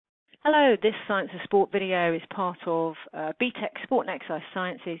Hello, this Science of Sport video is part of BTEC Sport and Exercise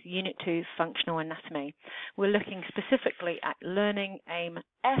Sciences Unit 2 Functional Anatomy. We're looking specifically at Learning Aim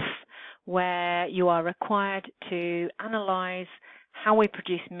F, where you are required to analyse how we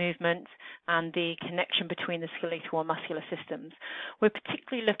produce movement and the connection between the skeletal and muscular systems. We're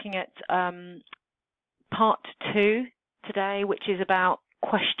particularly looking at part 2 today, which is about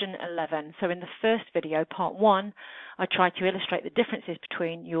question 11. So in the first video, part 1, I tried to illustrate the differences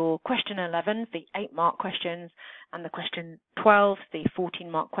between your question 11, the 8-mark questions, and the question 12, the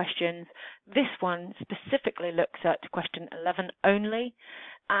 14-mark questions. This one specifically looks at question 11 only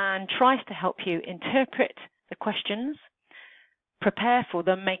and tries to help you interpret the questions, prepare for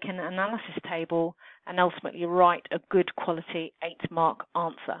them, make an analysis table, and ultimately write a good quality 8-mark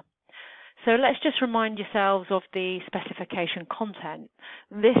answer. So let's just remind yourselves of the specification content.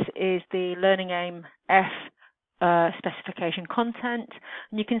 This is the Learning Aim F specification content,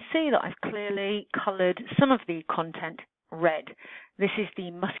 and you can see that I've clearly coloured some of the content red. This is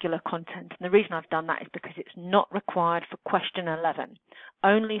the muscular content, and the reason I've done that is because it's not required for question 11.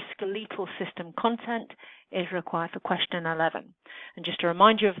 Only skeletal system content is required for question 11. And just to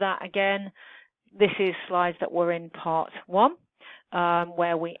remind you of that again, this is slides that were in part 1.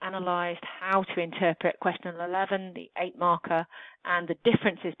 Where we analysed how to interpret question 11, the 8-marker, and the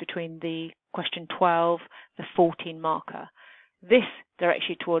differences between the question 12, the 14-marker. This directs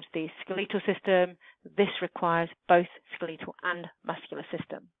you towards the skeletal system. This requires both skeletal and muscular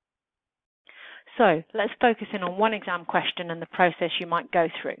system. So let's focus in on one exam question and the process you might go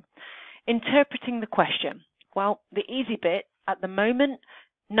through. Interpreting the question. Well, the easy bit at the moment,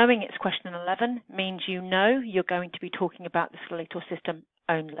 knowing it's question 11 means you know you're going to be talking about the skeletal system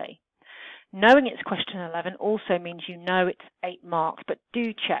only. Knowing it's question 11 also means you know it's 8 marks, but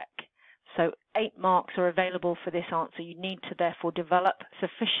do check. So 8 marks are available for this answer. You need to therefore develop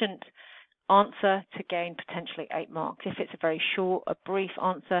sufficient answer to gain potentially 8 marks. If it's a very short, a brief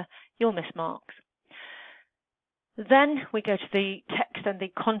answer, you'll miss marks. Then we go to the text and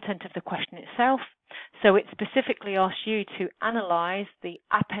the content of the question itself. So it specifically asks you to analyse the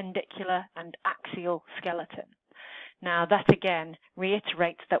appendicular and axial skeleton. Now that again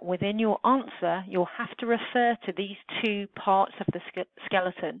reiterates that within your answer you'll have to refer to these two parts of the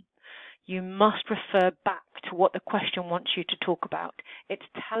skeleton. You must refer back to what the question wants you to talk about. It's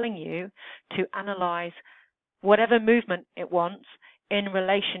telling you to analyse whatever movement it wants in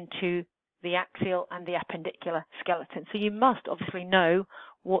relation to the axial and the appendicular skeleton. So you must obviously know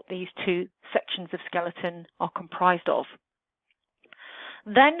what these two sections of skeleton are comprised of.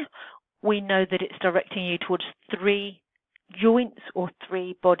 Then we know that it's directing you towards 3 joints or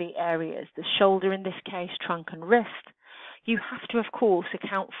 3 body areas, the shoulder in this case, trunk and wrist. You have to, of course,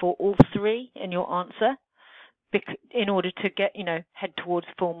 account for all 3 in your answer in order to get, head towards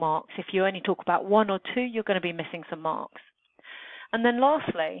full marks. If you only talk about 1 or 2, you're going to be missing some marks. And then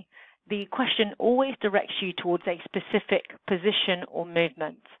lastly, the question always directs you towards a specific position or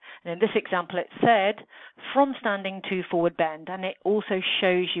movement. And in this example, it said from standing to forward bend, and it also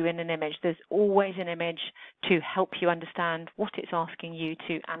shows you in an image. There's always an image to help you understand what it's asking you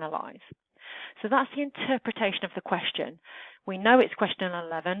to analyse. So that's the interpretation of the question. We know it's question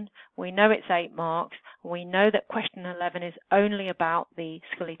 11, we know it's 8 marks, we know that question 11 is only about the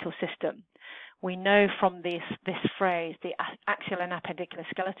skeletal system. We know from this phrase, the axial and appendicular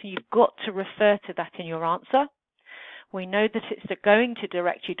skeleton, you've got to refer to that in your answer. We know that it's going to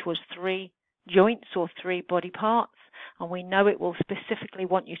direct you towards 3 joints or 3 body parts, and we know it will specifically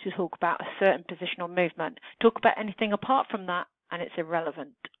want you to talk about a certain position or movement. Talk about anything apart from that, and it's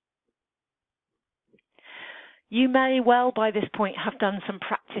irrelevant. You may well, by this point, have done some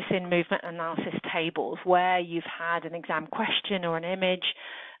practice in movement analysis tables where you've had an exam question or an image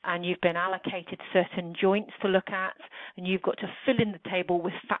and you've been allocated certain joints to look at, and you've got to fill in the table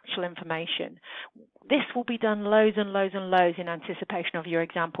with factual information. This will be done loads and loads and loads in anticipation of your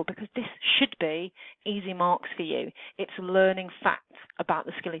example because this should be easy marks for you. It's learning facts about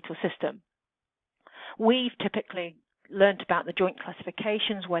the skeletal system. We've typically learnt about the joint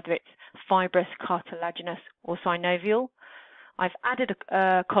classifications, whether it's fibrous, cartilaginous or synovial. I've added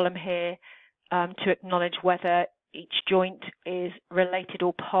a column here to acknowledge whether each joint is related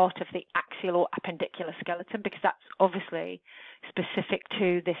or part of the axial or appendicular skeleton, because that's obviously specific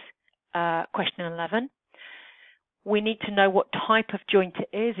to this question 11. We need to know what type of joint it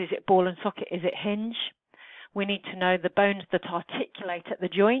is. Is it ball and socket? Is it hinge? We need to know the bones that articulate at the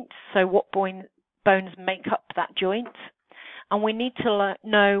joint, so what bones make up that joint. And we need to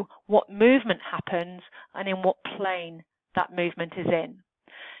know what movement happens and in what plane that movement is in.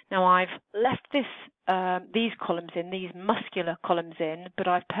 Now I've left these columns in, these muscular columns in, but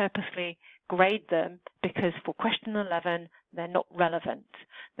I've purposely graded them because for question 11 they're not relevant.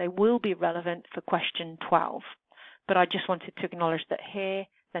 They will be relevant for question 12, but I just wanted to acknowledge that here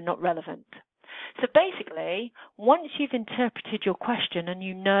they're not relevant. So basically, once you've interpreted your question and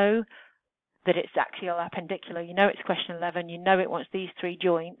you know that it's axial appendicular, you know it's question 11, you know it wants these 3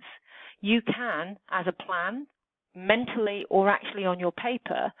 joints, you can, as a plan, mentally or actually on your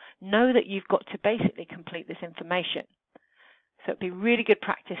paper, know that you've got to basically complete this information. So it'd be really good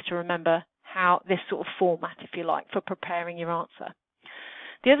practice to remember how this sort of format, if you like, for preparing your answer.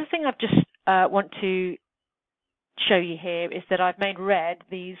 The other thing I've just want to show you here is that I've made red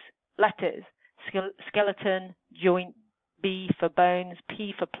these letters: skeleton, joint, B for bones,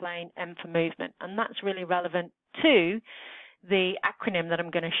 P for plane, M for movement. And that's really relevant to the acronym that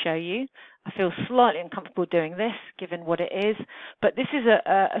I'm going to show you. I feel slightly uncomfortable doing this, given what it is, but this is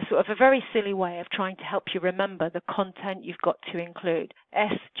a sort of a very silly way of trying to help you remember the content you've got to include: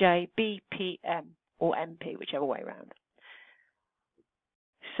 S, J, B, P, M, or MP, whichever way around.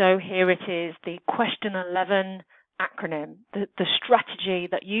 So here it is, the question 11 acronym, the strategy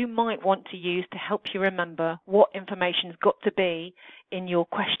that you might want to use to help you remember what information's got to be in your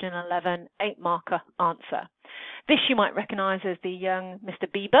question 11 8-marker answer. This you might recognize as the young Mr.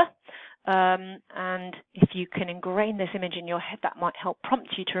 Bieber, and if you can ingrain this image in your head, that might help prompt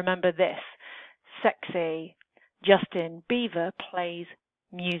you to remember this: sexy Justin Bieber plays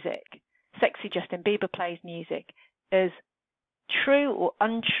music. Sexy Justin Bieber plays music. As true or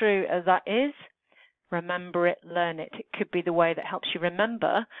untrue as that is, remember it, learn it. It could be the way that helps you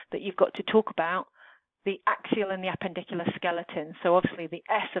remember that you've got to talk about the axial and the appendicular skeleton. So obviously the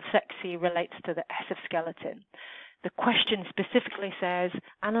S of sexy relates to the S of skeleton. The question specifically says,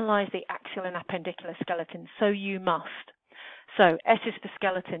 analyze the axial and appendicular skeleton, so you must. So S is for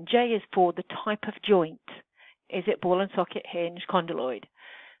skeleton, J is for the type of joint. Is it ball and socket, hinge, condyloid?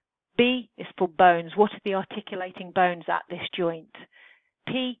 B is for bones. What are the articulating bones at this joint?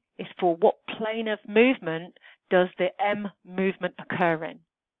 P is for what plane of movement does the M movement occur in?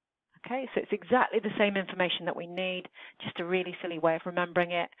 Okay, so it's exactly the same information that we need, just a really silly way of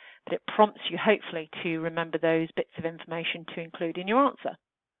remembering it, but it prompts you hopefully to remember those bits of information to include in your answer.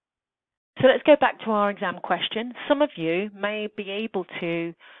 So let's go back to our exam question. Some of you may be able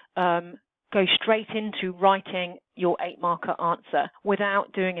to go straight into writing your 8-marker answer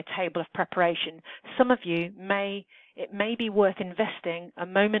without doing a table of preparation. Some of you it may be worth investing a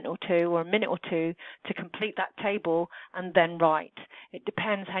moment or two or a minute or two to complete that table and then write. It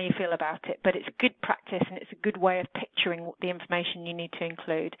depends how you feel about it, but it's good practice and it's a good way of picturing the information you need to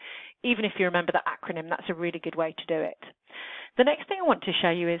include. Even if you remember that acronym, that's a really good way to do it. The next thing I want to show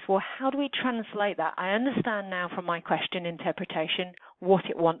you is, well, how do we translate that? I understand now from my question interpretation what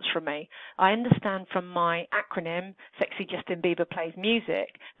it wants from me. I understand from my acronym, Sexy Justin Bieber Plays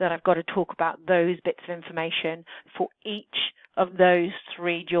Music, that I've got to talk about those bits of information for each of those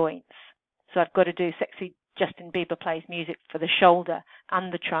 3 joints. So I've got to do Sexy Justin Bieber Plays Music for the shoulder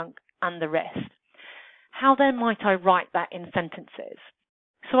and the trunk and the wrist. How then might I write that in sentences?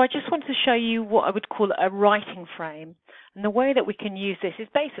 So I just want to show you what I would call a writing frame. And the way that we can use this is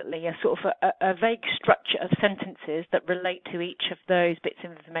basically a sort of a vague structure of sentences that relate to each of those bits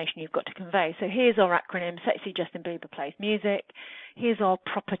of information you've got to convey. So here's our acronym, Sexy Justin Bieber Plays Music. Here's our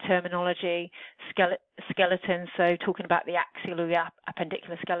proper terminology, skeleton, so talking about the axial or the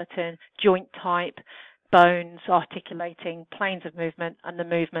appendicular skeleton, joint type, bones, articulating, planes of movement, and the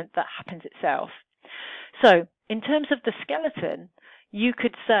movement that happens itself. So in terms of the skeleton, you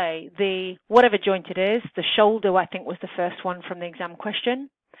could say the whatever joint it is, the shoulder, I think was the first one from the exam question,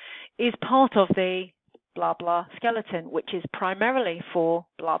 is part of the blah blah skeleton, which is primarily for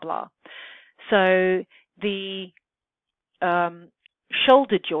blah blah. So the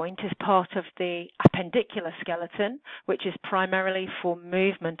shoulder joint is part of the appendicular skeleton, which is primarily for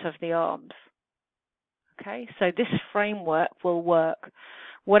movement of the arms. Okay, so this framework will work.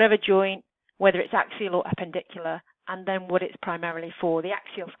 Whatever joint, whether it's axial or appendicular, and then what it's primarily for. The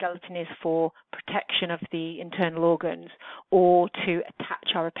axial skeleton is for protection of the internal organs or to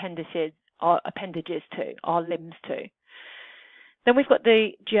attach our appendages to, our limbs to. Then we've got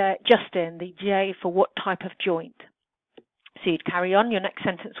the Justin, the J for what type of joint. So you'd carry on. Your next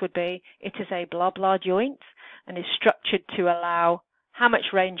sentence would be, it is a blah blah joint and is structured to allow how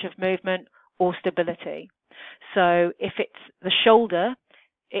much range of movement or stability. So if it's the shoulder,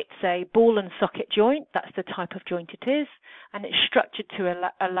 it's a ball and socket joint, that's the type of joint it is, and it's structured to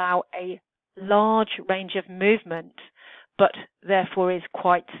allow a large range of movement, but therefore is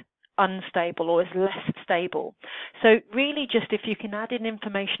quite unstable or is less stable. So really just if you can add in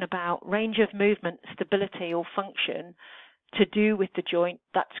information about range of movement, stability or function to do with the joint,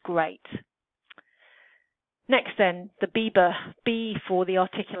 that's great. Next then, the BEBA, B for the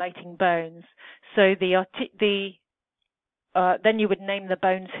articulating bones. So then you would name the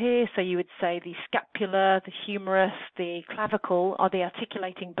bones here. So you would say the scapula, the humerus, the clavicle are the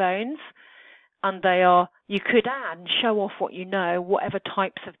articulating bones. And they are, you could add and show off what you know, whatever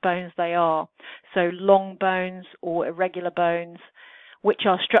types of bones they are. So long bones or irregular bones, which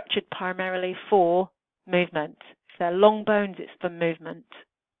are structured primarily for movement. If they're long bones, it's for movement.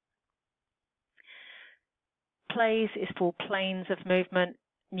 Plays is for planes of movement.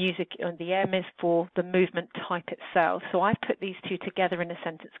 Music and the M is for the movement type itself. So I've put these two together in a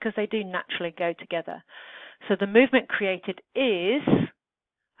sentence because they do naturally go together. So the movement created is,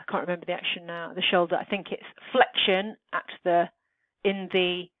 I can't remember the action now, the shoulder. I think it's flexion in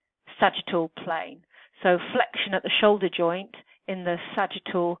the sagittal plane. So flexion at the shoulder joint in the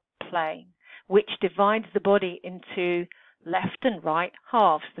sagittal plane, which divides the body into left and right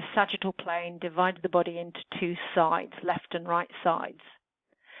halves. The sagittal plane divides the body into two sides, left and right sides.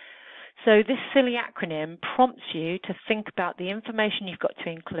 So this silly acronym prompts you to think about the information you've got to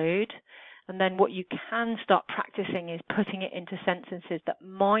include, and then what you can start practicing is putting it into sentences that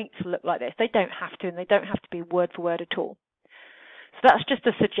might look like this. They don't have to, and they don't have to be word for word at all. So that's just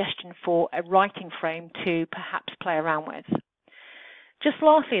a suggestion for a writing frame to perhaps play around with. Just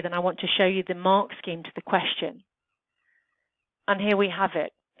lastly, then I want to show you the mark scheme to the question. And here we have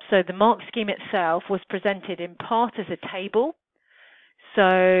it. So the mark scheme itself was presented in part as a table. So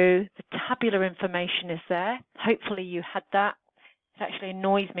the tabular information is there. Hopefully you had that. It actually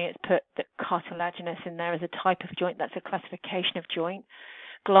annoys me it's put that cartilaginous in there as a type of joint. That's a classification of joint.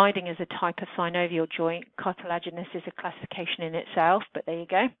 Gliding is a type of synovial joint. Cartilaginous is a classification in itself, but there you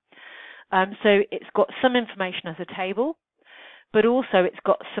go. So it's got some information as a table, but also it's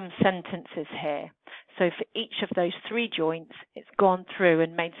got some sentences here. So for each of those three joints, it's gone through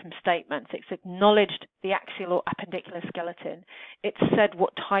and made some statements. It's acknowledged the axial or appendicular skeleton. It's said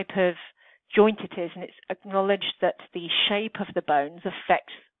what type of joint it is, and it's acknowledged that the shape of the bones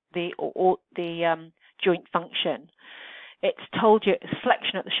affects the joint function. It's told you it's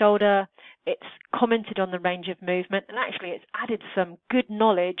flexion at the shoulder. It's commented on the range of movement, and actually it's added some good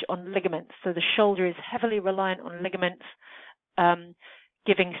knowledge on ligaments. So the shoulder is heavily reliant on ligaments,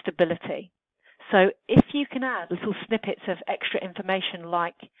 giving stability. So if you can add little snippets of extra information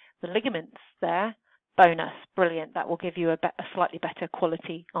like the ligaments there, bonus, brilliant. That will give you a slightly better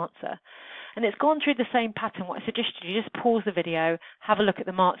quality answer. And it's gone through the same pattern. What I suggest you just pause the video, have a look at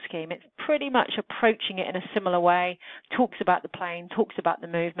the mark scheme. It's pretty much approaching it in a similar way, talks about the plane, talks about the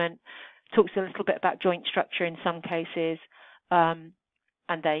movement, talks a little bit about joint structure in some cases, and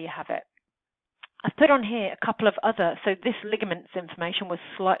there you have it. I've put on here a couple of other, so this ligaments information was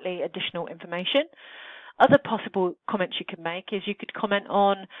slightly additional information. Other possible comments you could make is you could comment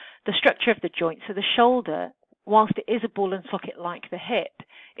on the structure of the joint. So the shoulder, whilst it is a ball and socket like the hip,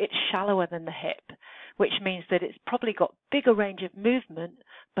 it's shallower than the hip, which means that it's probably got bigger range of movement,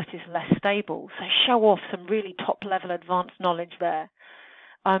 but is less stable. So show off some really top-level advanced knowledge there.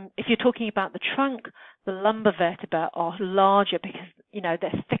 If you're talking about the trunk, the lumbar vertebrae are larger because,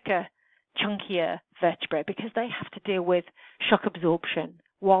 they're thicker, chunkier vertebrae because they have to deal with shock absorption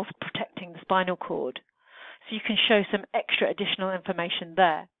whilst protecting the spinal cord. So you can show some extra additional information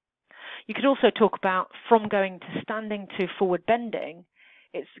there. You could also talk about from going to standing to forward bending,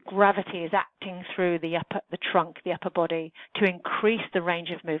 its gravity is acting through the trunk, the upper body, to increase the range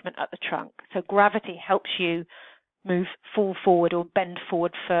of movement at the trunk. So gravity helps you fall forward or bend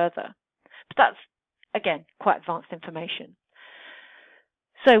forward further. But that's, again, quite advanced information.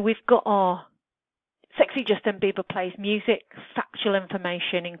 So we've got our Sexy Justin Bieber Plays music, factual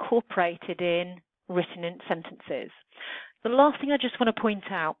information incorporated in written in sentences. The last thing I just want to point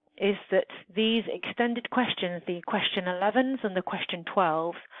out is that these extended questions, the question 11s and the question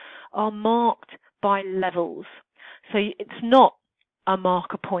 12s, are marked by levels. So it's not a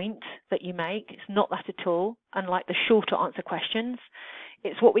marker point that you make. It's not that at all, unlike the shorter answer questions.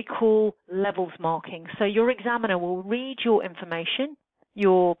 It's what we call levels marking. So your examiner will read your information,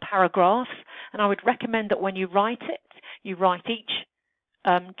 your paragraphs, and I would recommend that when you write it, you write each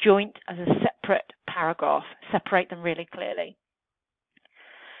joint as a separate paragraph, separate them really clearly.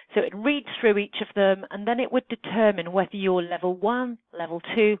 So it reads through each of them, and then it would determine whether you're level 1, level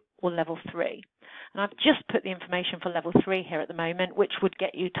 2, or level 3. And I've just put the information for level 3 here at the moment, which would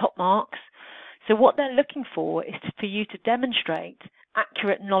get you top marks. So what they're looking for is for you to demonstrate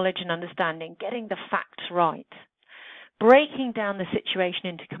accurate knowledge and understanding, getting the facts right. breaking down the situation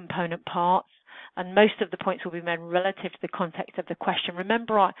into component parts, and most of the points will be made relative to the context of the question.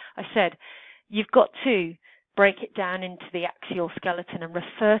 Remember, I said you've got to break it down into the axial skeleton and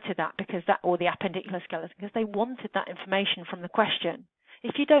refer to that or the appendicular skeleton, because they wanted that information from the question.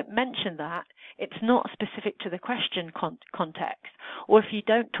 If you don't mention that, it's not specific to the question context. Or if you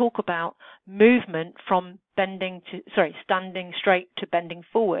don't talk about movement from standing straight to bending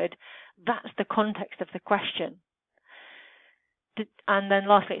forward, that's the context of the question. And then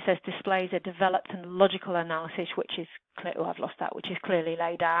lastly, it says displays a developed and logical analysis, which is clearly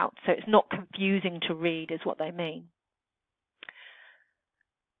laid out. So it's not confusing to read, is what they mean.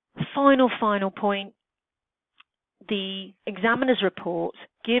 Final point. The examiner's report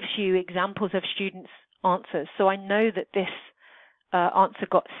gives you examples of students' answers. So I know that this answer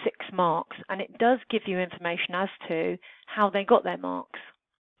got 6 marks, and it does give you information as to how they got their marks.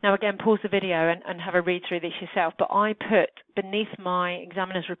 Now again, pause the video and have a read through this yourself, but I put beneath my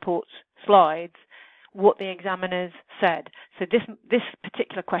examiner's report slides what the examiners said. So this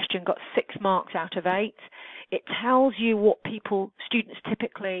particular question got 6 marks out of 8. It tells you what students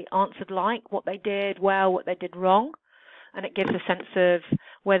typically answered like, what they did well, what they did wrong, and it gives a sense of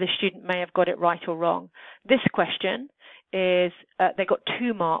where the student may have got it right or wrong. This question is, they got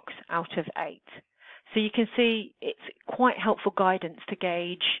 2 marks out of 8. So you can see it's quite helpful guidance to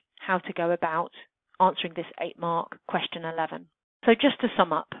gauge how to go about answering this 8-mark question 11. So just to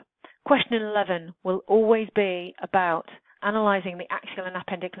sum up, question 11 will always be about analysing the axial and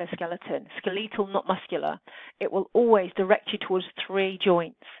appendicular skeleton, skeletal, not muscular. It will always direct you towards 3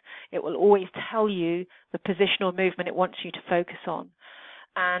 joints. It will always tell you the positional movement it wants you to focus on.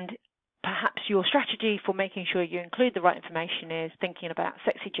 And perhaps your strategy for making sure you include the right information is thinking about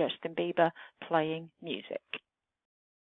sexy Justin Bieber playing music.